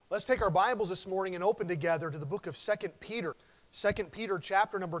Let's take our Bibles this morning and open together to the book of 2 Peter. 2 Peter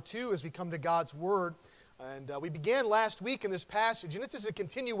chapter number 2 as we come to God's Word. And we began last week in this passage, and it's just a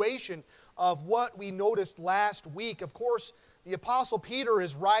continuation of what we noticed last week. Of course, the Apostle Peter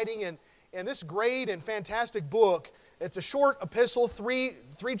is writing in this great and fantastic book. It's a short epistle, three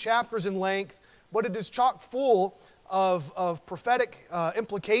chapters in length, but it is chock full of prophetic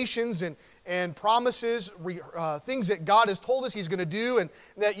implications and promises, things that God has told us He's going to do, and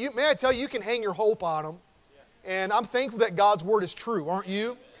that may I tell you, you can hang your hope on them. And I'm thankful that God's Word is true, aren't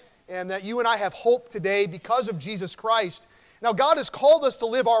you? And that you and I have hope today because of Jesus Christ. Now, God has called us to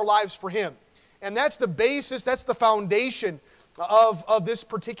live our lives for Him. And that's the basis, that's the foundation of this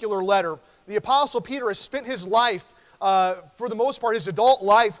particular letter. The Apostle Peter has spent his life, for the most part, his adult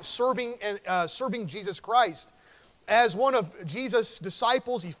life, serving Jesus Christ. As one of Jesus'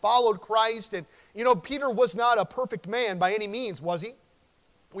 disciples, he followed Christ. And, you know, Peter was not a perfect man by any means, was he?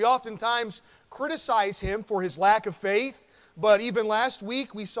 We oftentimes criticize him for his lack of faith. But even last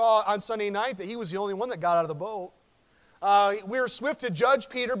week, we saw on Sunday night that he was the only one that got out of the boat. We're swift to judge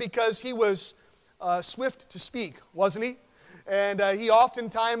Peter because he was swift to speak, wasn't he? And he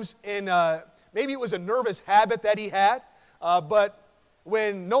oftentimes, maybe it was a nervous habit that he had, but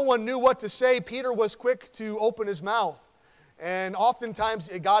when no one knew what to say, Peter was quick to open his mouth. And oftentimes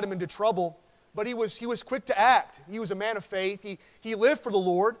it got him into trouble, but he was quick to act. He was a man of faith. He lived for the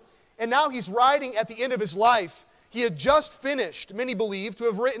Lord. And now he's writing at the end of his life. He had just finished, many believe, to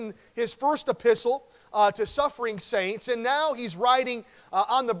have written his first epistle to suffering saints, and now he's writing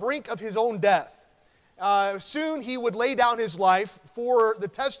on the brink of his own death. Soon he would lay down his life for the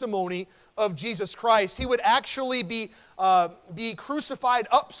testimony of Jesus Christ. He would actually be crucified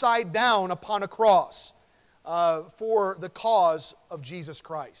upside down upon a cross for the cause of Jesus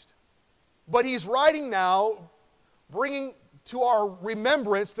Christ. But he's writing now, bringing to our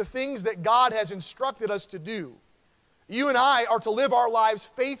remembrance the things that God has instructed us to do. You and I are to live our lives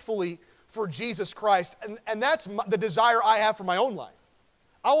faithfully for Jesus Christ. And that's the desire I have for my own life.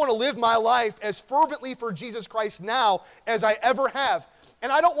 I want to live my life as fervently for Jesus Christ now as I ever have.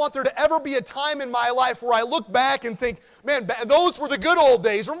 And I don't want there to ever be a time in my life where I look back and think, man, those were the good old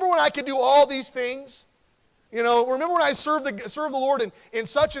days. Remember when I could do all these things? You know, remember when I served the Lord in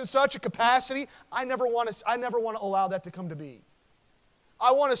such and such a capacity? I never want to allow that to come to be.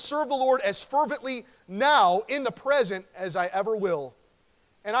 I want to serve the Lord as fervently now in the present as I ever will.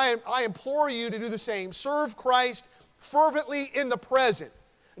 And I implore you to do the same. Serve Christ fervently in the present.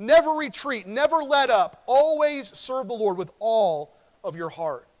 Never retreat, never let up. Always serve the Lord with all of your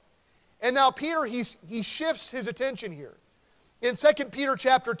heart. And now Peter, he shifts his attention here. In 2 Peter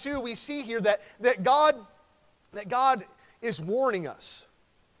chapter 2, we see here that God is warning us.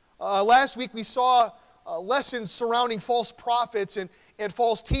 Last week we saw lessons surrounding false prophets and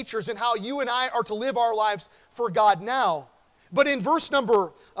false teachers and how you and I are to live our lives for God now. But in verse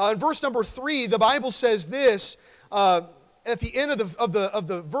number 3, the Bible says this, at the end of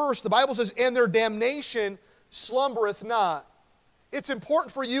the verse, the Bible says, "And their damnation slumbereth not." It's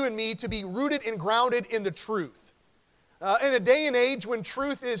important for you and me to be rooted and grounded in the truth. In a day and age when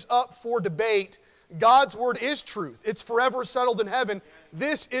truth is up for debate, God's Word is truth. It's forever settled in heaven.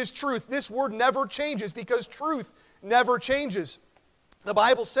 This is truth. This Word never changes because truth never changes. The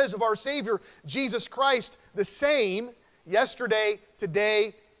Bible says of our Savior, Jesus Christ, the same yesterday,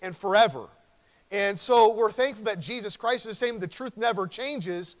 today, and forever. And so we're thankful that Jesus Christ is the same. The truth never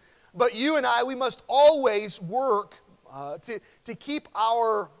changes. But you and I, we must always work to keep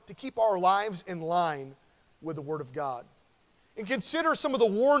our lives in line with the Word of God. And consider some of the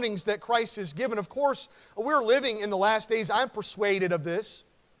warnings that Christ has given. Of course, we're living in the last days. I'm persuaded of this.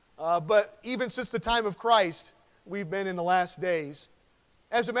 But even since the time of Christ, we've been in the last days.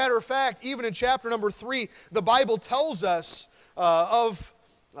 As a matter of fact, even in chapter number 3, the Bible tells us of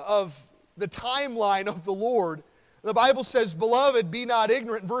the timeline of the Lord. The Bible says, "Beloved, be not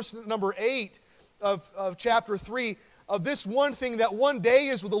ignorant," in verse number 8 of chapter 3, "of this one thing, that one day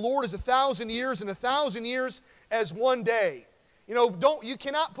is with the Lord as 1,000 years, and 1,000 years as one day." You know, you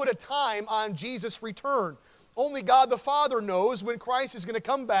cannot put a time on Jesus' return. Only God the Father knows when Christ is going to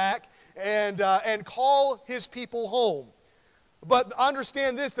come back and call His people home. But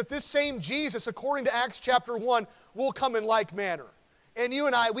understand this, that this same Jesus, according to Acts chapter 1, will come in like manner. And you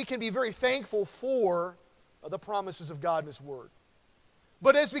and I, we can be very thankful for the promises of God in His Word.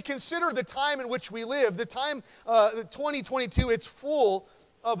 But as we consider the time in which we live, the time, 2022, it's full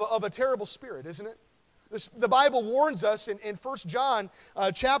of a terrible spirit, isn't it? The Bible warns us in 1 John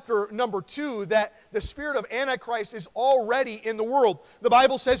chapter number 2 that the spirit of Antichrist is already in the world. The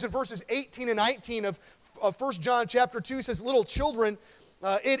Bible says in verses 18 and 19 of 1 John chapter 2, it says, "Little children,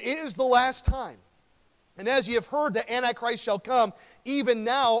 It is the last time. And as ye have heard that Antichrist shall come, even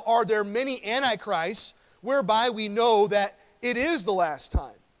now are there many Antichrists, whereby we know that it is the last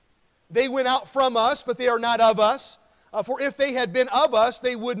time. They went out from us, but they are not of us. For if they had been of us,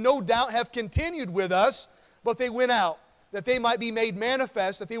 they would no doubt have continued with us, but they went out, that they might be made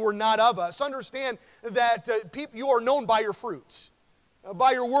manifest that they were not of us. Understand that you are known by your fruits.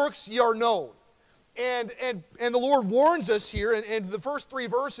 By your works ye are known. And the Lord warns us here in the first 3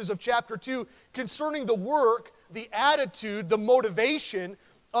 verses of chapter 2 concerning the work, the attitude, the motivation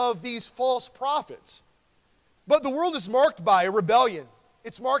of these false prophets. But the world is marked by rebellion.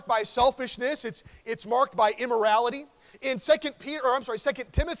 It's marked by selfishness. It's marked by immorality. In 2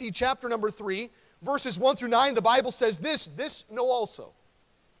 Timothy chapter number 3, verses 1 through 9, the Bible says this know also.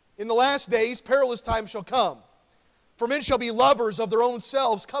 In the last days perilous times shall come. For men shall be lovers of their own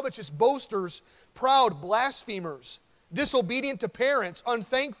selves, covetous, boasters, proud, blasphemers, disobedient to parents,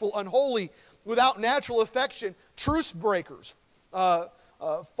 unthankful, unholy, without natural affection, truce breakers,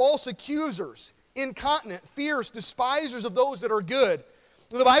 false accusers, incontinent, fierce, despisers of those that are good.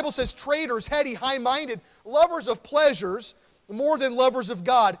 The Bible says traitors, heady, high-minded, lovers of pleasures more than lovers of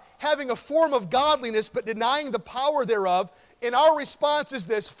God, having a form of godliness but denying the power thereof. And our response is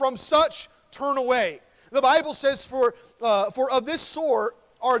this: from such turn away. The Bible says, for of this sort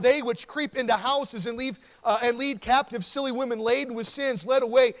are they which creep into houses and lead captive silly women laden with sins, led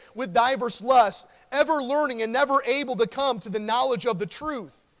away with diverse lusts, ever learning and never able to come to the knowledge of the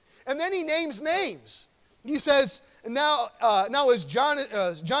truth. And then he names names. He says, now as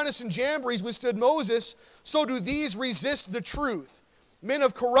Jannes and Jambres withstood Moses, so do these resist the truth. Men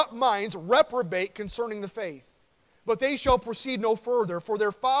of corrupt minds reprobate concerning the faith. But they shall proceed no further, for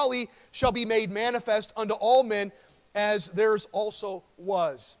their folly shall be made manifest unto all men, as theirs also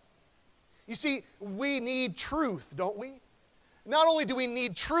was. You see, we need truth, don't we? Not only do we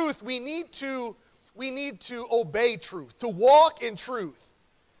need truth, we need to obey truth, to walk in truth.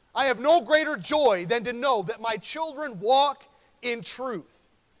 I have no greater joy than to know that my children walk in truth.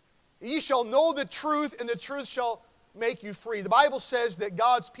 Ye shall know the truth, and the truth shall make you free. The Bible says that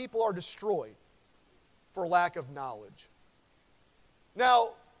God's people are destroyed for lack of knowledge. Now,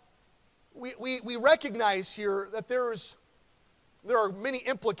 we recognize here that there are many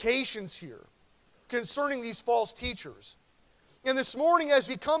implications here concerning these false teachers. And this morning, as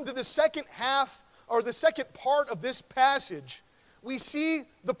we come to the second half, or the second part of this passage, we see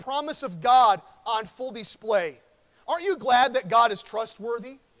the promise of God on full display. Aren't you glad that God is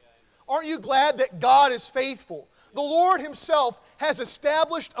trustworthy? Aren't you glad that God is faithful? The Lord Himself has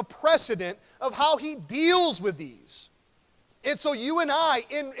established a precedent of how He deals with these. And so you and I,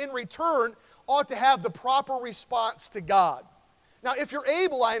 in return, ought to have the proper response to God. Now, if you're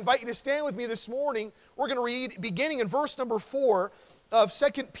able, I invite you to stand with me this morning. We're going to read, beginning in verse number 4 of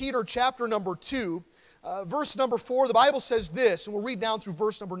 2 Peter chapter number 2. Verse number 4, the Bible says this, and we'll read down through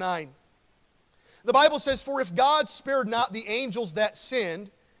verse number 9. The Bible says, "For if God spared not the angels that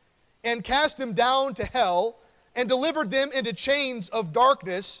sinned, and cast them down to hell, and delivered them into chains of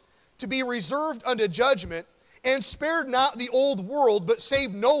darkness, to be reserved unto judgment, and spared not the old world, but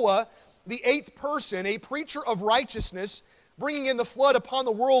saved Noah, the 8th person, a preacher of righteousness, bringing in the flood upon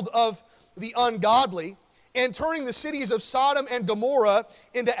the world of the ungodly, and turning the cities of Sodom and Gomorrah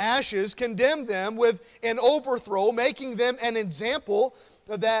into ashes, condemned them with an overthrow, making them an example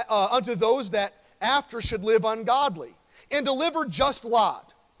that unto those that after should live ungodly, and delivered just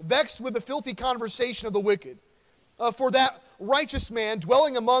Lot, vexed with the filthy conversation of the wicked. For that righteous man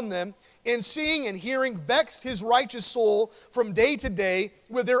dwelling among them, in seeing and hearing, vexed his righteous soul from day to day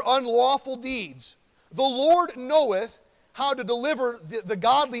with their unlawful deeds. The Lord knoweth how to deliver the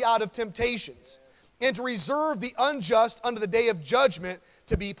godly out of temptations, and to reserve the unjust unto the day of judgment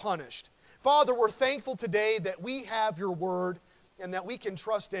to be punished." Father, we're thankful today that we have your word and that we can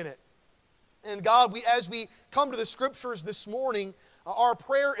trust in it. And God, as we come to the Scriptures this morning, our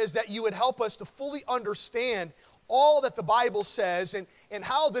prayer is that you would help us to fully understand all that the Bible says and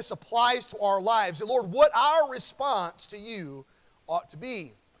how this applies to our lives. And Lord, what our response to you ought to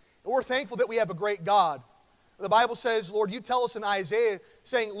be. And we're thankful that we have a great God. The Bible says, Lord, you tell us in Isaiah,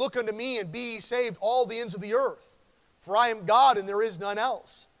 saying, "Look unto me and be ye saved, all the ends of the earth. For I am God and there is none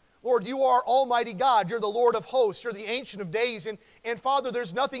else." Lord, you are Almighty God. You're the Lord of hosts. You're the Ancient of Days. And Father,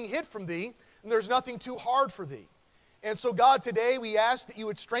 there's nothing hid from thee, and there's nothing too hard for thee. And so, God, today we ask that you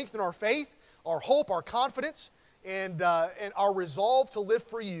would strengthen our faith, our hope, our confidence, and our resolve to live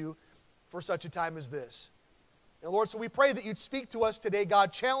for you for such a time as this. And Lord, so we pray that you'd speak to us today.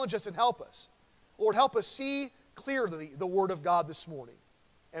 God, challenge us and help us. Lord, help us see clearly the Word of God this morning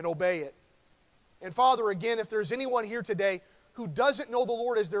and obey it. And Father, again, if there's anyone here today who doesn't know the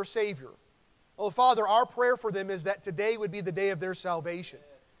Lord as their Savior. Oh, Father, our prayer for them is that today would be the day of their salvation.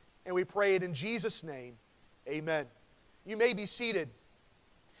 And we pray it in Jesus' name. Amen. You may be seated.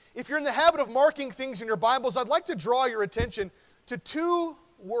 If you're in the habit of marking things in your Bibles, I'd like to draw your attention to two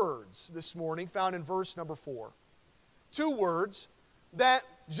words this morning found in verse number 4. Two words that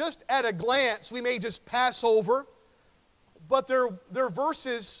just at a glance we may just pass over, but they're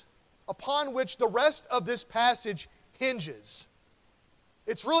verses upon which the rest of this passage hinges.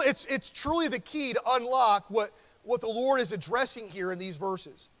 It's truly the key to unlock what the Lord is addressing here in these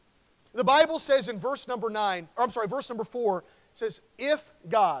verses. The Bible says in verse number 4, it says, if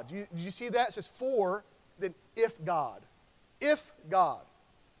God. Did you see that? It says for, then if God. If God.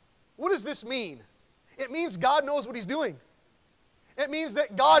 What does this mean? It means God knows what He's doing. It means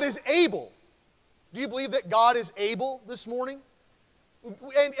that God is able. Do you believe that God is able this morning?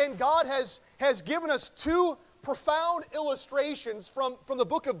 And God has given us two profound illustrations from the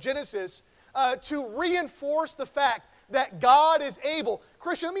book of Genesis to reinforce the fact that God is able.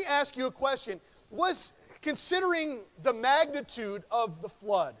 Christian, let me ask you a question. Was considering the magnitude of the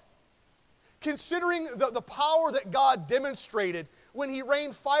flood, considering the power that God demonstrated when He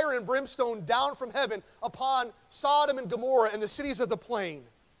rained fire and brimstone down from heaven upon Sodom and Gomorrah and the cities of the plain,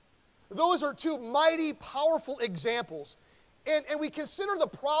 those are two mighty, powerful examples. And we consider the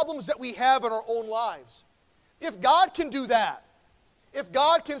problems that we have in our own lives. If God can do that, if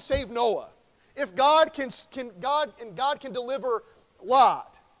God can save Noah, if God can deliver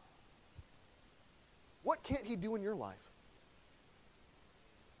Lot, what can't He do in your life?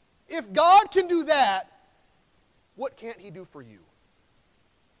 If God can do that, what can't He do for you?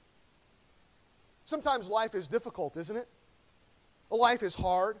 Sometimes life is difficult, isn't it? Life is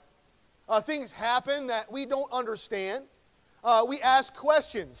hard. Things happen that we don't understand. We ask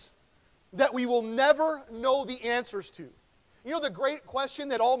questions that we will never know the answers to. You know, the great question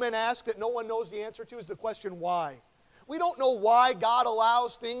that all men ask that no one knows the answer to is the question why. We don't know why God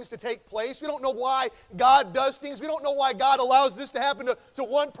allows things to take place. We don't know why God does things. We don't know why God allows this to happen to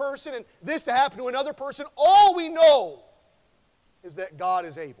one person and this to happen to another person. All we know is that God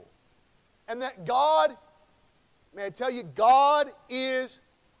is able. And that God, may I tell you, God is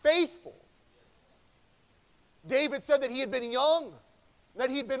faithful. David said that he had been young, that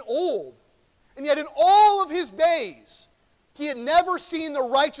he had been old, and yet in all of his days, he had never seen the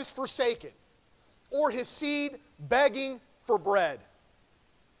righteous forsaken or his seed begging for bread.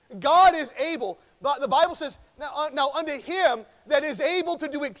 God is able. The Bible says, now unto Him that is able to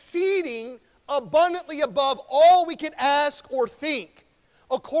do exceeding abundantly above all we can ask or think,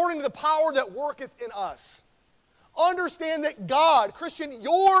 according to the power that worketh in us. Understand that God, Christian,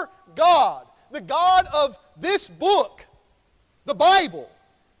 your God, the God of this book, the Bible,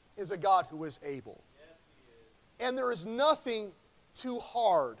 is a God who is able. Yes, He is. And there is nothing too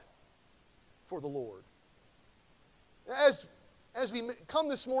hard for the Lord. As we come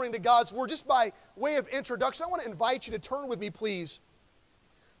this morning to God's Word, just by way of introduction, I want to invite you to turn with me, please,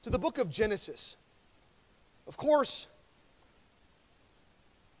 to the book of Genesis. Of course,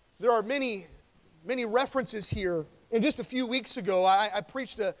 there are many references here. And just a few weeks ago, I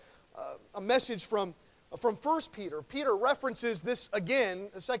preached a message from 1 Peter. Peter references this again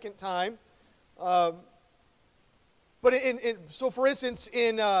a second time. But so for instance,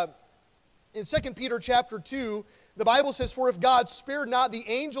 in 2 Peter chapter 2, the Bible says, for if God spared not the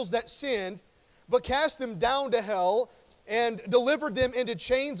angels that sinned, but cast them down to hell, and delivered them into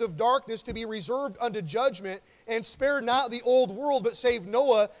chains of darkness to be reserved unto judgment, and spared not the old world, but saved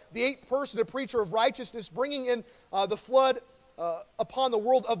Noah, the eighth person, a preacher of righteousness, bringing in the flood upon the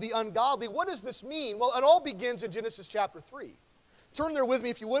world of the ungodly. What does this mean? Well, it all begins in Genesis chapter 3. Turn there with me,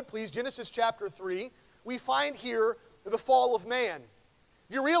 if you would, please. Genesis chapter 3. We find here the fall of man.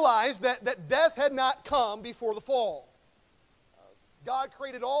 You realize that death had not come before the fall. God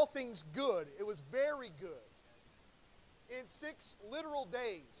created all things good. It was very good. In 6 literal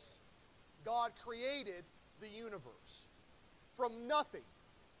days, God created the universe. From nothing,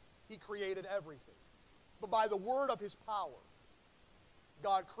 He created everything. But by the word of His power,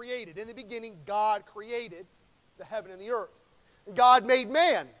 God created. In the beginning, God created the heaven and the earth. God made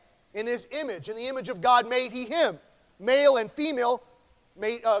man in His image. In the image of God made He him. Male and female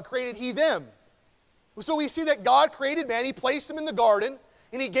created He them. So we see that God created man. He placed them in the garden,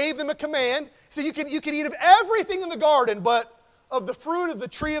 and He gave them a command. So you can eat of everything in the garden, but of the fruit of the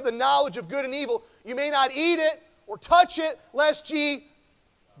tree of the knowledge of good and evil, you may not eat it or touch it, lest ye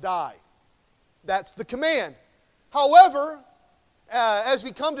die. That's the command. However, as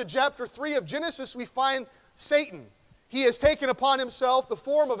we come to chapter 3 of Genesis, we find Satan. He has taken upon himself the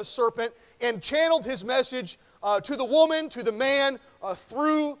form of a serpent and channeled his message to the woman, to the man,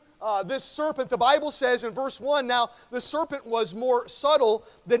 through this serpent. The Bible says in verse 1, "Now the serpent was more subtle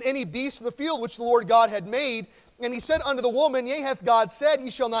than any beast of the field which the Lord God had made. And he said unto the woman, Yea, hath God said, Ye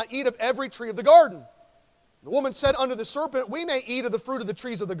shall not eat of every tree of the garden. The woman said unto the serpent, We may eat of the fruit of the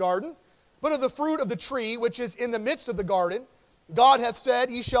trees of the garden, but of the fruit of the tree which is in the midst of the garden, God hath said,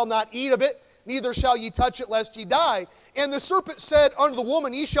 Ye shall not eat of it, neither shall ye touch it, lest ye die. And the serpent said unto the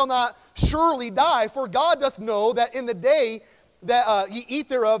woman, Ye shall not surely die, for God doth know that in the day that ye eat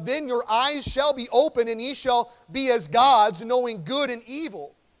thereof, then your eyes shall be opened, and ye shall be as gods, knowing good and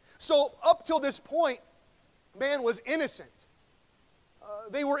evil." So up till this point, man was innocent.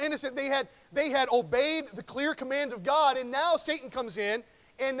 They were innocent. They had obeyed the clear command of God, and now Satan comes in,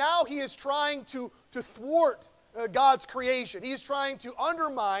 and now he is trying to thwart God's creation. He's trying to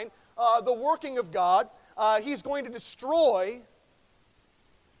undermine the working of God. He's going to destroy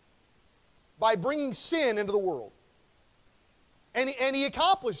by bringing sin into the world. And he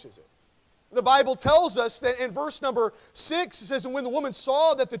accomplishes it. The Bible tells us that in verse number 6, it says, "And when the woman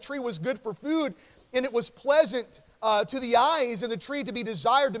saw that the tree was good for food, and it was pleasant to the eyes, and the tree to be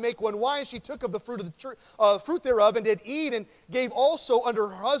desired to make one wise, she took of the fruit thereof, and did eat, and gave also unto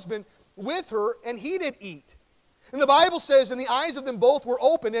her husband with her, and he did eat. And the Bible says, And the eyes of them both were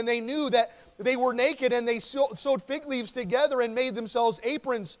opened, and they knew that they were naked, and they sewed fig leaves together, and made themselves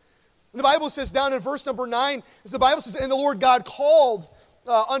aprons." And the Bible says down in verse number 9, as the Bible says, "And the Lord God called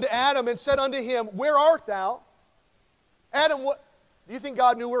unto Adam, and said unto him, Where art thou?" Adam, what? Do you think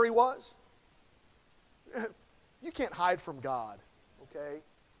God knew where he was? You can't hide from God, okay?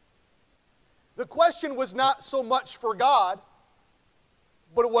 The question was not so much for God,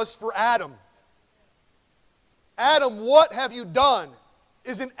 but it was for Adam. "Adam, what have you done?"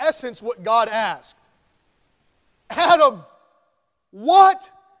 is in essence what God asked. "Adam,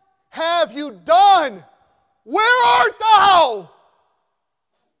 what have you done? Where art thou?"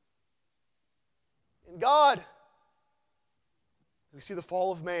 And God, we see the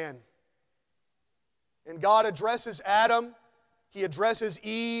fall of man. And God addresses Adam, He addresses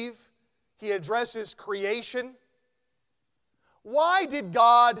Eve, He addresses creation. Why did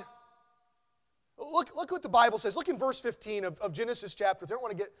God... Look what the Bible says. Look in verse 15 of Genesis chapter 3. I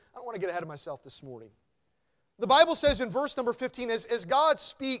don't want to get ahead of myself this morning. The Bible says in verse number 15, as God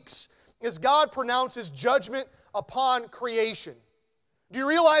speaks, as God pronounces judgment upon creation. Do you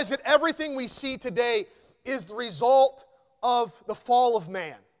realize that everything we see today is the result of the fall of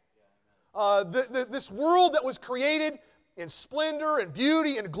man? This world that was created in splendor and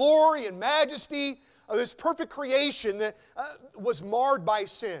beauty and glory and majesty, this perfect creation that was marred by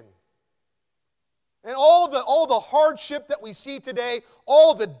sin. And all the hardship that we see today,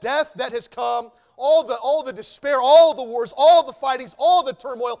 all the death that has come, all the despair, all the wars, all the fightings, all the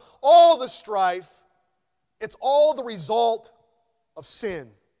turmoil, all the strife, it's all the result of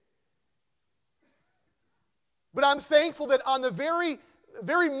sin. But I'm thankful that on the very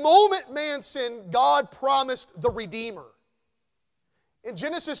moment man sinned, God promised the Redeemer. In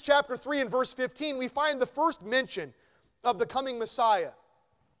Genesis chapter 3 and verse 15, we find the first mention of the coming Messiah.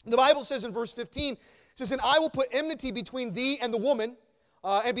 The Bible says in verse 15, it says, "And I will put enmity between thee and the woman,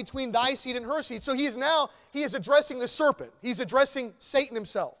 and between thy seed and her seed." So he is addressing the serpent. He's addressing Satan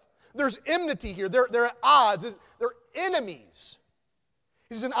himself. There's enmity here. They're at odds. They're enemies.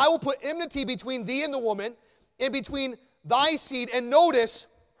 He says, "And I will put enmity between thee and the woman, and between thy seed," and notice,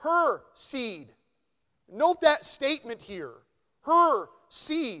 her seed. Note that statement here. Her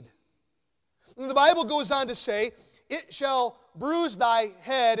seed. And the Bible goes on to say, "It shall bruise thy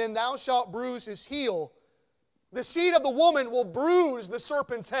head, and thou shalt bruise his heel." The seed of the woman will bruise the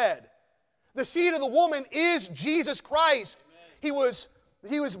serpent's head. The seed of the woman is Jesus Christ. He was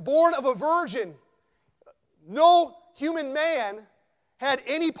born of a virgin. No human man had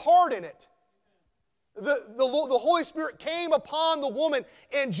any part in it. The Holy Spirit came upon the woman,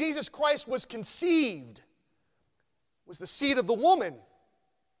 and Jesus Christ was conceived. It was the seed of the woman.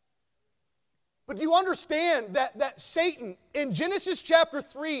 But do you understand that Satan, in Genesis chapter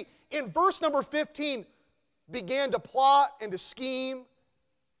 3, in verse number 15, began to plot and to scheme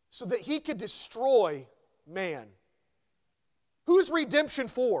so that he could destroy man? Who's redemption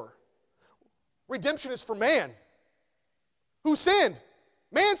for? Redemption is for man. Who sinned?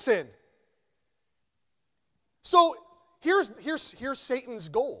 Man sinned. So here's Satan's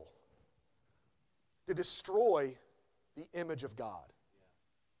goal: to destroy the image of God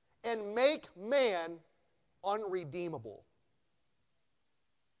and make man unredeemable.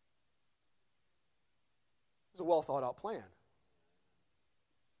 It's a well thought out plan.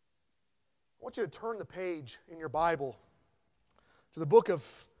 I want you to turn the page in your Bible to the book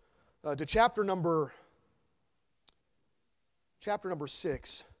of, to chapter number chapter number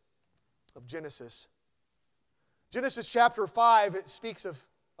 6 of Genesis. Genesis chapter 5, it speaks of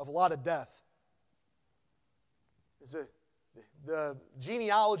a lot of death. It's the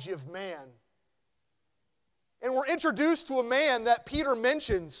genealogy of man. And we're introduced to a man that Peter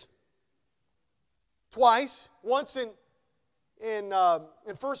mentions twice, once in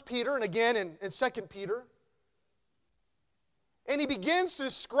 1 Peter and again in 2 Peter. And he begins to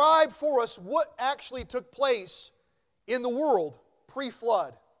describe for us what actually took place in the world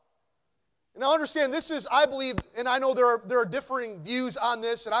pre-flood. And I understand this is, I believe, and I know there are differing views on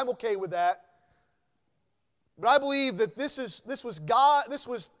this, and I'm okay with that. But I believe that this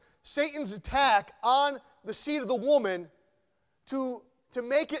was Satan's attack on the seed of the woman to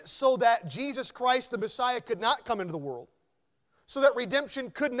make it so that Jesus Christ, the Messiah, could not come into the world, so that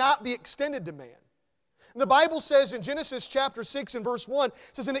redemption could not be extended to man. And the Bible says in Genesis chapter 6 and verse 1,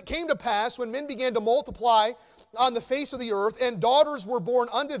 it says, "And it came to pass, when men began to multiply on the face of the earth, and daughters were born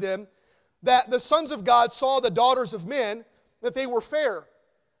unto them, that the sons of God saw the daughters of men, that they were fair."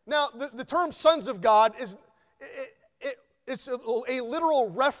 Now, the term sons of God it's a literal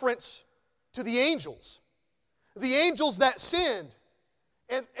reference to the angels. The angels that sinned.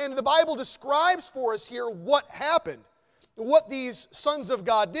 And the Bible describes for us here what happened, what these sons of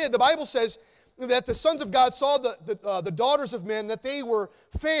God did. The Bible says that the sons of God saw the daughters of men, that they were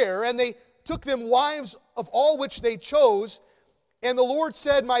fair, and they took them wives of all which they chose. And the Lord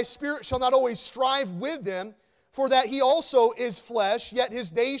said, "My spirit shall not always strive with them, for that he also is flesh, yet his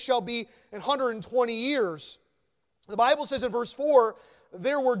days shall be 120 years. The Bible says in verse 4,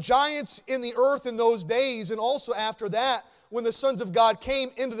 "There were giants in the earth in those days, and also after that, when the sons of God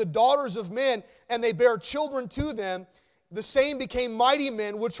came into the daughters of men, and they bare children to them, the same became mighty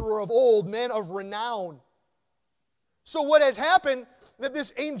men which were of old, men of renown." So what had happened, that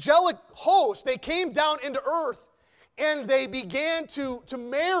this angelic host, they came down into earth, and they began to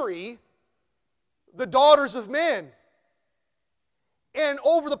marry the daughters of men. And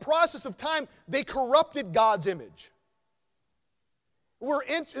over the process of time, they corrupted God's image.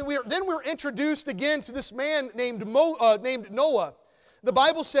 Then we're introduced again to this man named Noah. The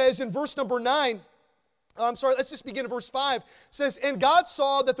Bible says in verse number 9, let's just begin in verse 5. It says, "And God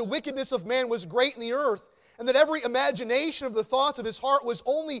saw that the wickedness of man was great in the earth, and that every imagination of the thoughts of his heart was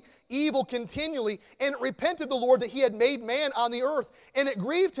only evil continually. And it repented the Lord that he had made man on the earth, and it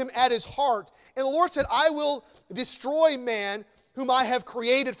grieved him at his heart. And the Lord said, I will destroy man whom I have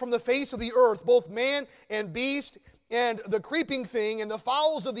created from the face of the earth, both man and beast, and the creeping thing, and the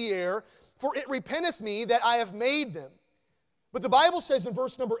fowls of the air, for it repenteth me that I have made them." But the Bible says in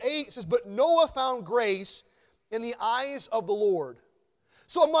verse number 8, it says, "But Noah found grace in the eyes of the Lord."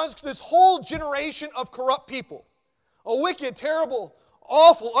 So amongst this whole generation of corrupt people, a wicked, terrible,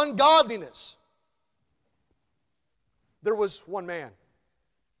 awful ungodliness, there was one man.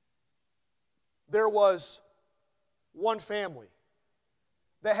 There was one family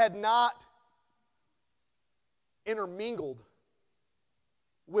that had not intermingled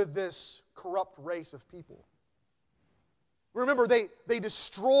with this corrupt race of people. Remember, they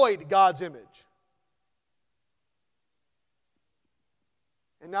destroyed God's image.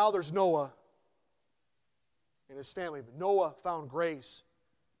 And now there's Noah and his family. But Noah found grace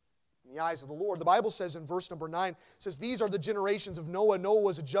in the eyes of the Lord. The Bible says in verse number 9, it says, "These are the generations of Noah. Noah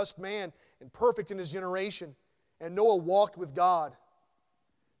was a just man and perfect in his generation. And Noah walked with God."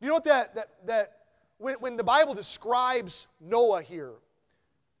 You know what that when the Bible describes Noah here,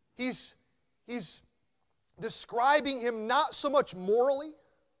 he's describing him not so much morally,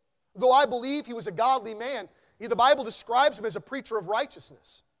 though I believe he was a godly man. The Bible describes him as a preacher of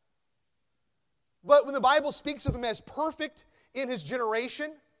righteousness. But when the Bible speaks of him as perfect in his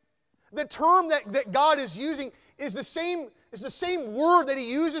generation, the term that God is using is the same word that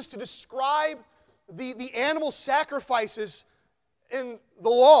he uses to describe the animal sacrifices in the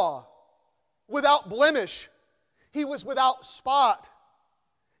law. Without blemish. He was without spot.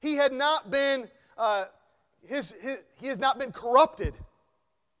 He had not been he has not been corrupted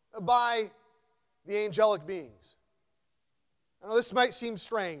by the angelic beings. I know this might seem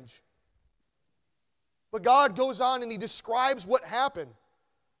strange, but God goes on and he describes what happened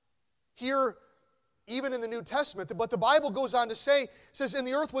here, even in the New Testament. But the Bible goes on to say, it says, "And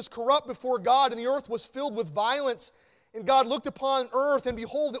the earth was corrupt before God, and the earth was filled with violence. And God looked upon earth, and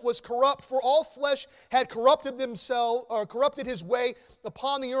behold, it was corrupt, for all flesh had corrupted his way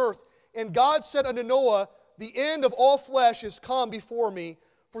upon the earth. And God said unto Noah, The end of all flesh is come before me,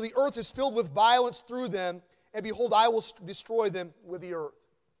 for the earth is filled with violence through them, and behold, I will destroy them with the earth."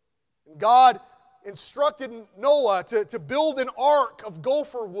 And God instructed Noah to build an ark of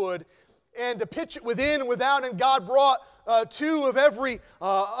gopher wood, and to pitch it within and without, and God brought 2 of every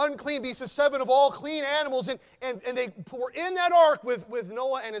unclean beast, 7 of all clean animals, and they were in that ark with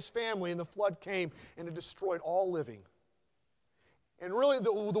Noah and his family, and the flood came, and it destroyed all living. And really,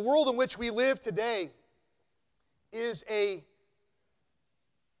 the world in which we live today is a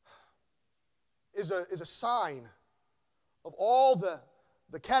sign of all the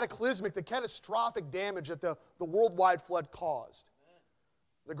cataclysmic, the catastrophic damage that the worldwide flood caused.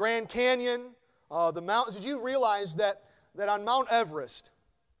 The Grand Canyon, the mountains. Did you realize that on Mount Everest,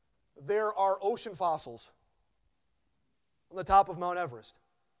 there are ocean fossils on the top of Mount Everest?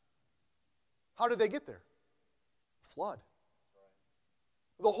 How did they get there? Flood.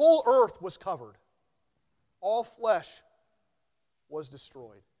 The whole earth was covered. All flesh was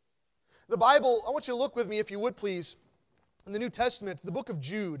destroyed. The Bible, I want you to look with me, if you would please, in the New Testament, the book of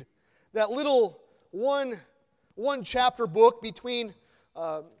Jude, that little one chapter book between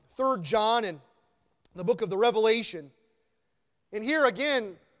 3 John and the book of the Revelation. And here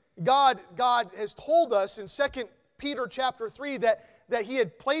again, God has told us in 2 Peter chapter 3 that He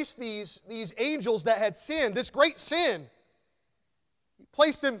had placed these angels that had sinned, this great sin. He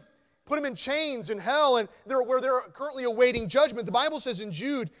placed them, put them in chains in hell, and where they're currently awaiting judgment. The Bible says in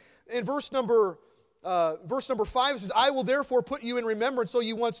Jude, in verse number 5, it says, I will therefore put you in remembrance, so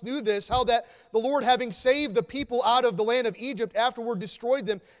you once knew this, how that the Lord, having saved the people out of the land of Egypt, afterward destroyed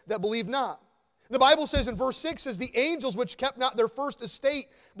them that believed not. The Bible says in verse 6, says, the angels which kept not their first estate,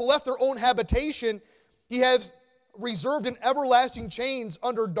 but left their own habitation, He has reserved in everlasting chains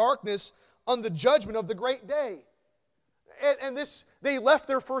under darkness on the judgment of the great day. And this, they left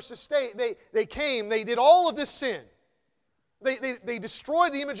their first estate. They came, they did all of this sin. They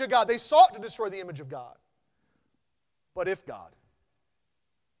destroyed the image of God. They sought to destroy the image of God. But if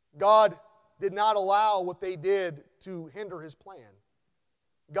God did not allow what they did to hinder His plan.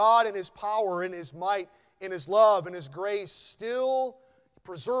 God in His power, in His might, in His love, in His grace still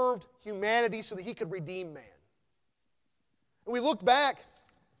preserved humanity so that He could redeem man. And we look back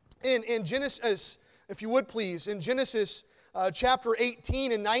in Genesis, if you would please, in Genesis chapter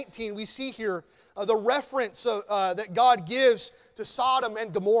 18 and 19, we see here the reference that God gives to Sodom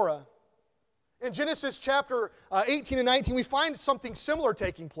and Gomorrah. In Genesis chapter 18 and 19, we find something similar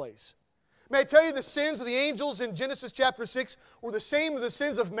taking place. May I tell you, the sins of the angels in Genesis chapter 6 were the same as the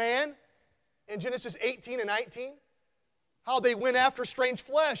sins of man in Genesis 18 and 19? How they went after strange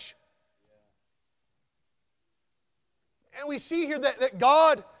flesh. And we see here that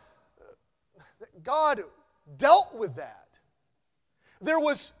God dealt with that. There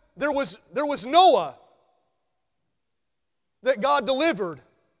was Noah that God delivered.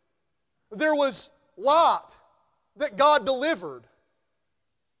 There was Lot that God delivered.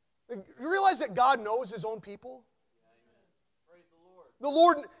 You realize that God knows His own people? Yeah, praise the Lord. The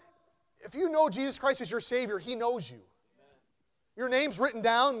Lord, if you know Jesus Christ as your Savior, He knows you. Amen. Your name's written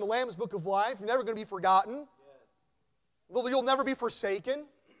down in the Lamb's Book of Life. You're never going to be forgotten. Yes. You'll never be forsaken.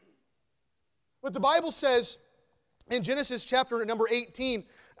 But the Bible says in Genesis chapter number 18,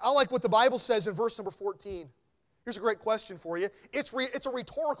 I like what the Bible says in verse number 14. Here's a great question for you. It's a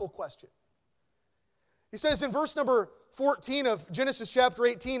rhetorical question. He says in verse number 14 of Genesis chapter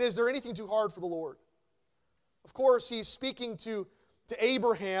 18, is there anything too hard for the Lord? Of course, He's speaking to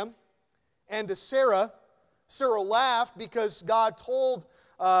Abraham and to Sarah. Sarah laughed because God told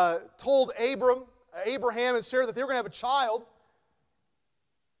Abraham and Sarah that they were going to have a child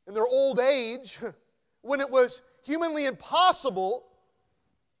in their old age when it was humanly impossible.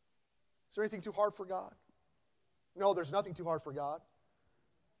 Is there anything too hard for God? No, there's nothing too hard for God.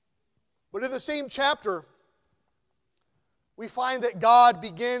 But in the same chapter, we find that God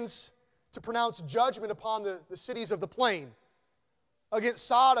begins to pronounce judgment upon the cities of the plain, against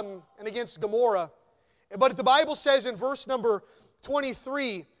Sodom and against Gomorrah. But the Bible says in verse number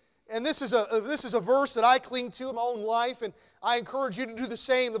 23, and this is a verse that I cling to in my own life, and I encourage you to do the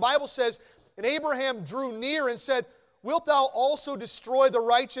same. The Bible says, and Abraham drew near and said, wilt thou also destroy the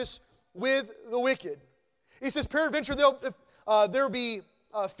righteous with the wicked? He says, peradventure there be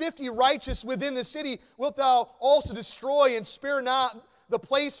 50 righteous within the city, wilt thou also destroy and spare not the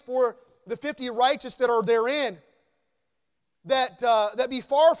place for the 50 righteous that are therein? That be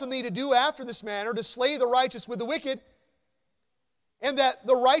far from thee to do after this manner, to slay the righteous with the wicked, and that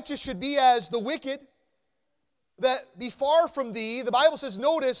the righteous should be as the wicked, that be far from thee. The Bible says,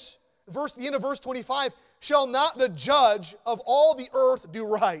 notice, the end of verse 25, shall not the judge of all the earth do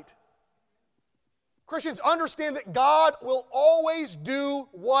right? Christians, understand that God will always do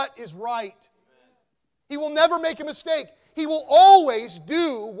what is right. Amen. He will never make a mistake. He will always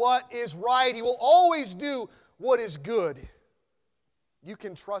do what is right. He will always do what is good. You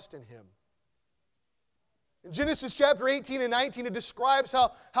can trust in Him. In Genesis chapter 18 and 19, it describes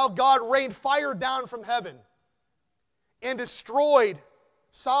how God rained fire down from heaven and destroyed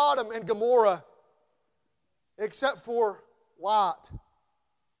Sodom and Gomorrah, except for Lot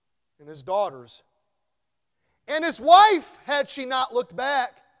and his daughters. And his wife, had she not looked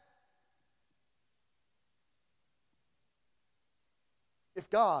back. If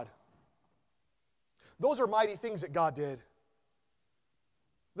God, those are mighty things that God did.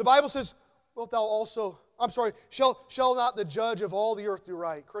 The Bible says, wilt thou also, shall not the judge of all the earth do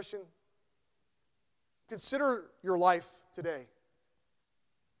right? Christian, consider your life today.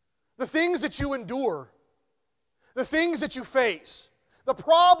 The things that you endure, the things that you face, the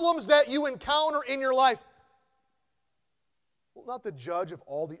problems that you encounter in your life. Will not the judge of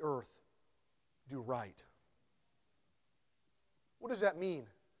all the earth do right? What does that mean?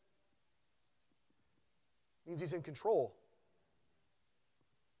 It means He's in control.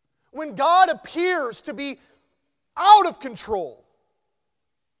 When God appears to be out of control,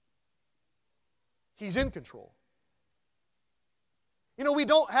 He's in control. You know, we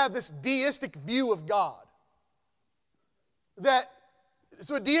don't have this deistic view of God.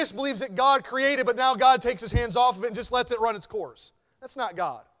 So a deist believes that God created, but now God takes His hands off of it and just lets it run its course. That's not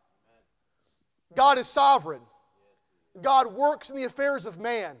God. God is sovereign. God works in the affairs of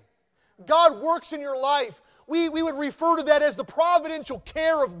man. God works in your life. We would refer to that as the providential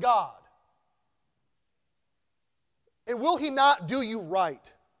care of God. And will He not do you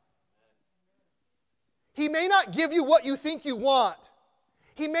right? He may not give you what you think you want.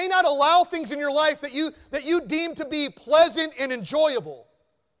 He may not allow things in your life that you deem to be pleasant and enjoyable.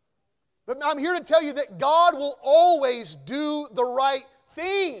 But I'm here to tell you that God will always do the right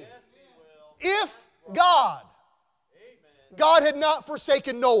thing. Yes, He will. If God had not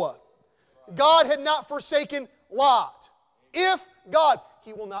forsaken Noah, God had not forsaken Lot. If God,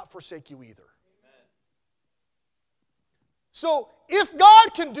 He will not forsake you either. So, if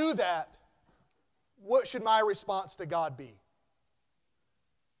God can do that, what should my response to God be?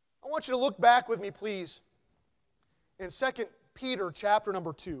 I want you to look back with me, please, in 2 Peter chapter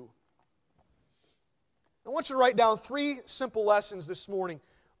number 2. I want you to write down 3 simple lessons this morning.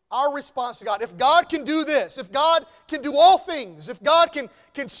 Our response to God. If God can do this, if God can do all things, if God can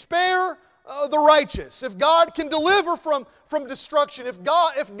spare the righteous, if God can deliver from destruction, if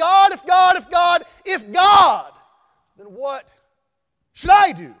God, then what should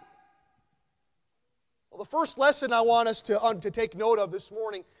I do? Well, the first lesson I want us to take note of this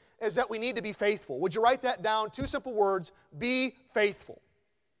morning is that we need to be faithful. Would you write that down? 2 simple words, be faithful.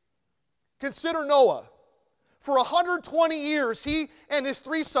 Consider Noah. For 120 years, he and his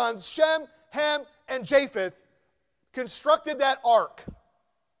 3 sons, Shem, Ham, and Japheth, constructed that ark.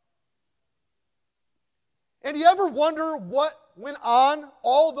 And do you ever wonder what went on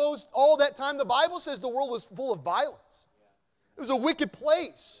all that time? The Bible says the world was full of violence. It was a wicked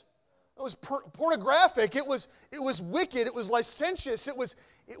place. It was pornographic. It was wicked. It was licentious.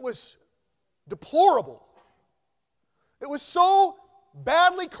 It was deplorable. It was so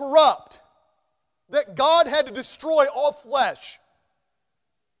badly corrupt that God had to destroy all flesh.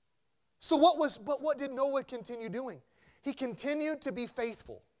 So what did Noah continue doing? He continued to be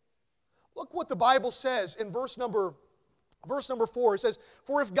faithful. Look what the Bible says in verse number 4. It says,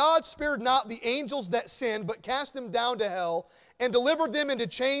 "For if God spared not the angels that sinned, but cast them down to hell, and delivered them into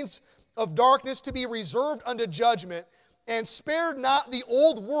chains of darkness to be reserved unto judgment, and spared not the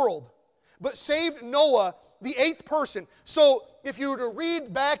old world, but saved Noah, the 8th person." So if you were to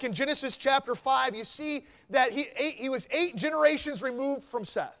read back in Genesis chapter 5, you see that he was 8 generations removed from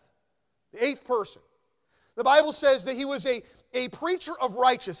Seth, the 8th person. The Bible says that he was a preacher of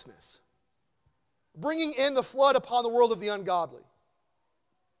righteousness, bringing in the flood upon the world of the ungodly.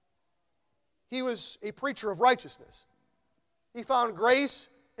 He was a preacher of righteousness. He found grace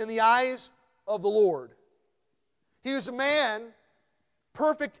in the eyes of the Lord. He was a man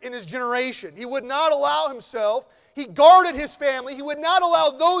perfect in his generation. He would not allow himself, he guarded his family, he would not allow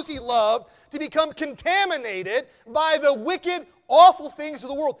those he loved to become contaminated by the wicked, awful things of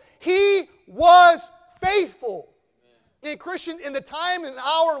the world. He was faithful. And Christian, in the time and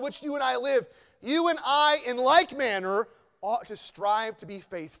hour in which you and I live, you and I, in like manner, ought to strive to be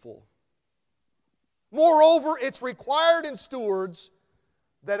faithful. Moreover, it's required in stewards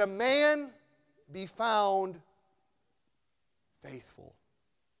that a man be found faithful.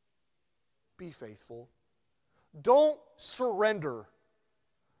 Be faithful. Don't surrender.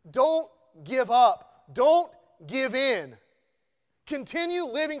 Don't give up. Don't give in. Continue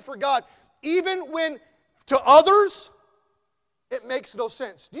living for God. Even when to others, it makes no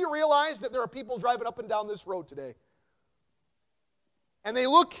sense. Do you realize that there are people driving up and down this road today? And they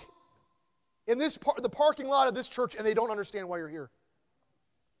look in the parking lot of this church, and they don't understand why you're here.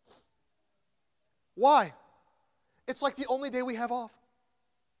 Why? It's like the only day we have off.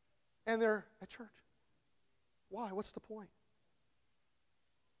 And they're at church. Why? What's the point?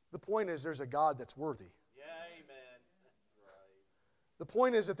 The point is there's a God that's worthy. Yeah, amen. That's right. The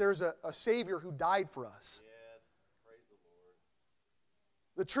point is that there's a Savior who died for us. Yes. Praise the Lord.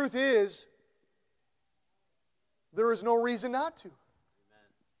 The truth is, there is no reason not to. Amen.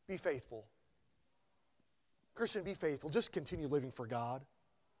 Be faithful. Christian, be faithful. Just continue living for God.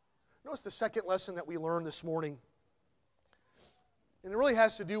 Notice the second lesson that we learned this morning. And it really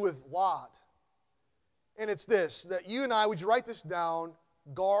has to do with Lot. And it's this, that you and I, would you write this down?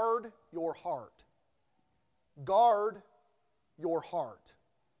 Guard your heart. Guard your heart.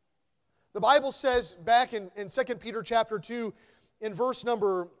 The Bible says back in 2 Peter chapter 2, in verse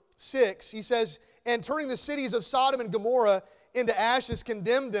number 6, he says, "And turning the cities of Sodom and Gomorrah into ashes,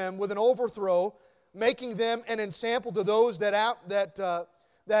 condemned them with an overthrow, making them an ensample to those that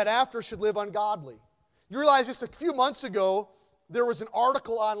after should live ungodly." You realize just a few months ago, there was an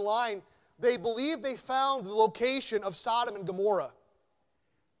article online. They believe they found the location of Sodom and Gomorrah.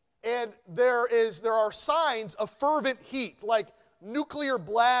 And there are signs of fervent heat, like nuclear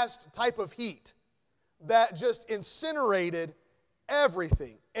blast type of heat, that just incinerated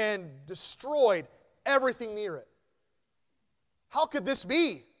everything and destroyed everything near it. How could this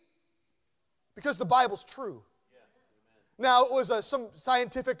be? Because the Bible's true. Now, it was some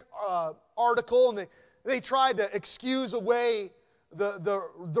scientific article, and they tried to excuse away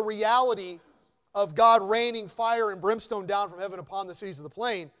the reality of God raining fire and brimstone down from heaven upon the cities of the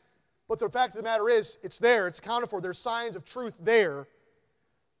plain. But the fact of the matter is, it's there. It's accounted for. There's signs of truth there.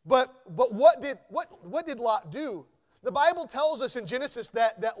 But what did Lot do? The Bible tells us in Genesis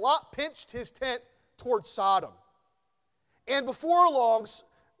that Lot pitched his tent towards Sodom. And before long,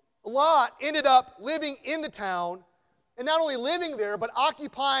 Lot ended up living in the town, and not only living there, but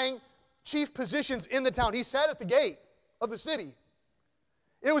occupying chief positions in the town. He sat at the gate of the city.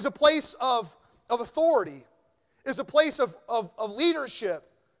 It was a place of authority. It was a place of leadership.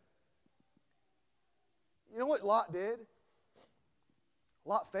 You know what Lot did?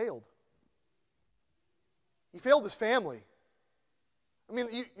 Lot failed. He failed his family. I mean,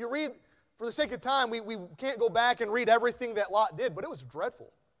 you read, for the sake of time, we can't go back and read everything that Lot did, but it was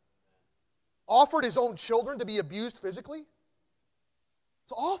dreadful. Offered his own children to be abused physically.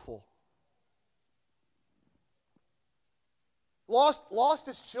 It's awful. Lost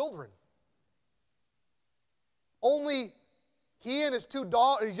his children. Only he and his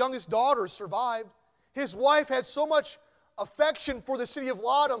youngest daughters survived. His wife had so much affection for the city of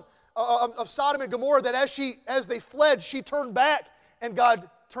Sodom and Gomorrah that as they fled, she turned back, and God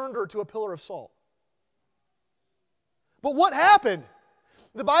turned her to a pillar of salt. But what happened?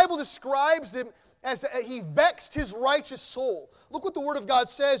 The Bible describes him as he vexed his righteous soul. Look what the Word of God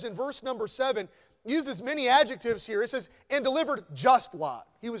says in verse number 7. It uses many adjectives here. It says, "and delivered just Lot."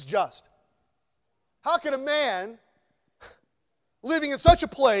 He was just. How can a man living in such a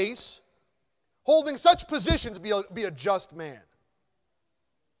place, holding such positions, be a just man?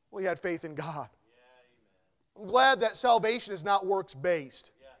 Well, he had faith in God. I'm glad that salvation is not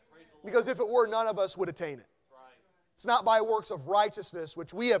works-based. Because if it were, none of us would attain it. It's not by works of righteousness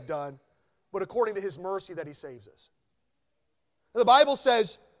which we have done, but according to His mercy that He saves us. The Bible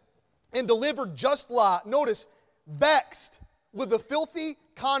says, "and delivered just Lot," notice, "vexed with the filthy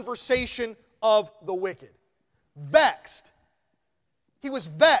conversation of the wicked." Vexed. He was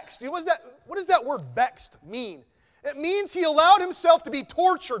vexed. You know, what does that word vexed mean? It means he allowed himself to be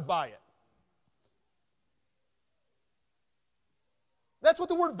tortured by it. That's what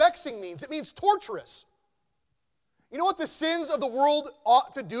the word vexing means. It means torturous. You know what the sins of the world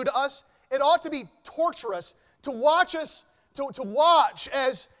ought to do to us? It ought to be torturous, to watch us, to watch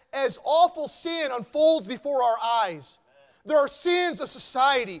as awful sin unfolds before our eyes. There are sins of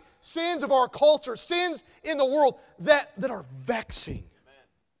society, sins of our culture, sins in the world that are vexing.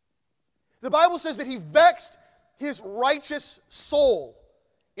 The Bible says that he vexed his righteous soul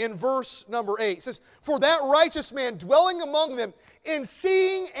in verse number 8. It says, "For that righteous man dwelling among them, in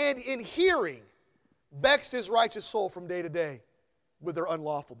seeing and in hearing, vexed his righteous soul from day to day with their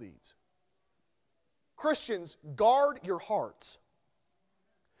unlawful deeds." Christians, guard your hearts.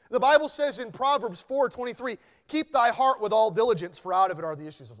 The Bible says in Proverbs 4:23, "Keep thy heart with all diligence, for out of it are the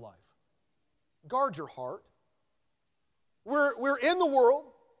issues of life." Guard your heart. We're in the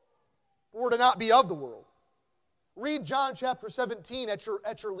world, but we're to not be of the world. Read John chapter 17 at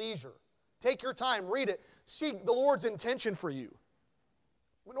your leisure. Take your time, read it. See the Lord's intention for you.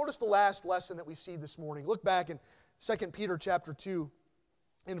 But notice the last lesson that we see this morning. Look back in 2 Peter chapter 2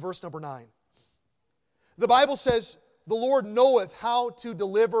 in verse number 9. The Bible says, the Lord knoweth how to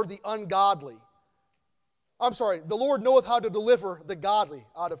deliver the ungodly. The Lord knoweth how to deliver the godly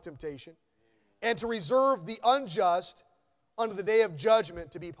out of temptation, and to reserve the unjust unto the day of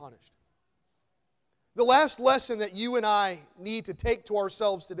judgment to be punished. The last lesson that you and I need to take to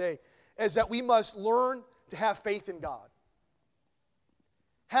ourselves today is that we must learn to have faith in God.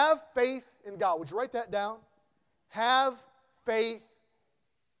 Have faith in God. Would you write that down? Have faith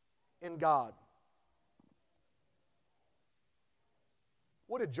in God.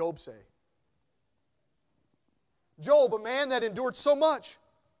 What did Job say? Job, a man that endured so much.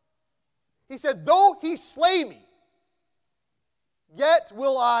 He said, though he slay me, yet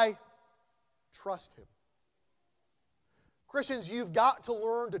will I trust him. Christians, you've got to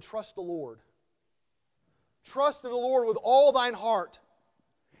learn to trust the Lord. Trust in the Lord with all thine heart,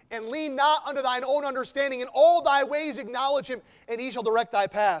 and lean not unto thine own understanding. In all thy ways acknowledge him, and he shall direct thy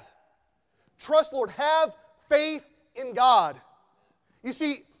path. Trust, Lord. Have faith in God. You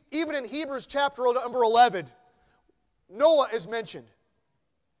see, even in Hebrews chapter number 11, Noah is mentioned.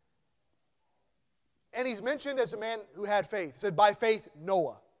 And he's mentioned as a man who had faith. He said, by faith,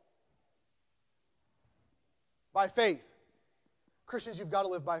 Noah. By faith. Christians, you've got to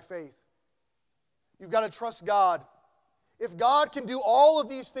live by faith. You've got to trust God. If God can do all of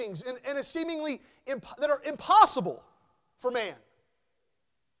these things, and it's seemingly that are impossible for man,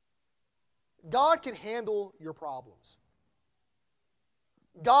 God can handle your problems.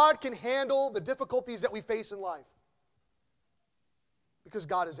 God can handle the difficulties that we face in life. Because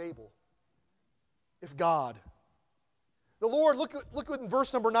God is able. If God. The Lord, look in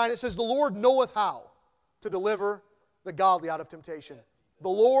verse number 9, it says, the Lord knoweth how to deliver the godly out of temptation. The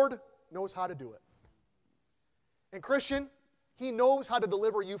Lord knows how to do it. And Christian, He knows how to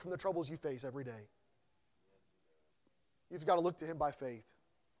deliver you from the troubles you face every day. You've got to look to Him by faith.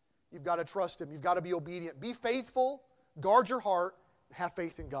 You've got to trust Him. You've got to be obedient. Be faithful, guard your heart, and have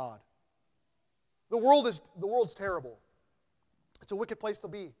faith in God. The world's terrible. It's a wicked place to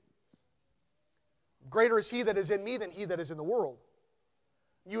be. Greater is He that is in me than he that is in the world.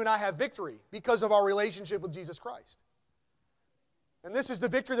 You and I have victory because of our relationship with Jesus Christ. And this is the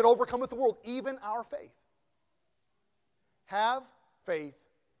victory that overcometh the world, even our faith. Have faith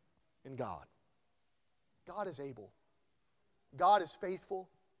in God. God is able. God is faithful.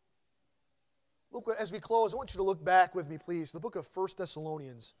 Look, as we close, I want you to look back with me, please, to the book of 1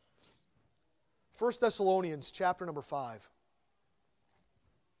 Thessalonians. 1 Thessalonians chapter number 5.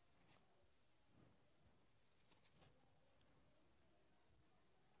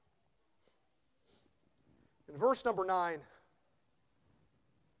 In verse number 9,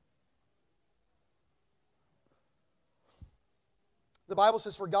 the Bible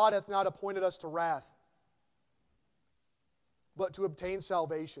says, for God hath not appointed us to wrath, but to obtain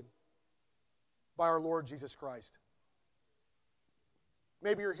salvation by our Lord Jesus Christ.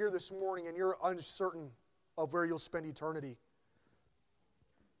 Maybe you're here this morning and you're uncertain of where you'll spend eternity.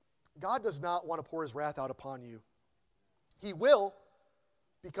 God does not want to pour His wrath out upon you. He will,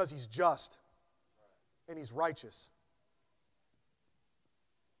 because He's just and He's righteous.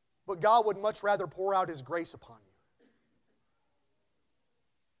 But God would much rather pour out His grace upon you.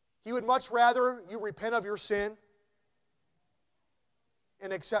 He would much rather you repent of your sin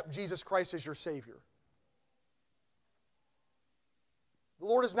and accept Jesus Christ as your Savior. The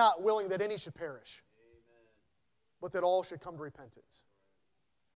Lord is not willing that any should perish, but that all should come to repentance.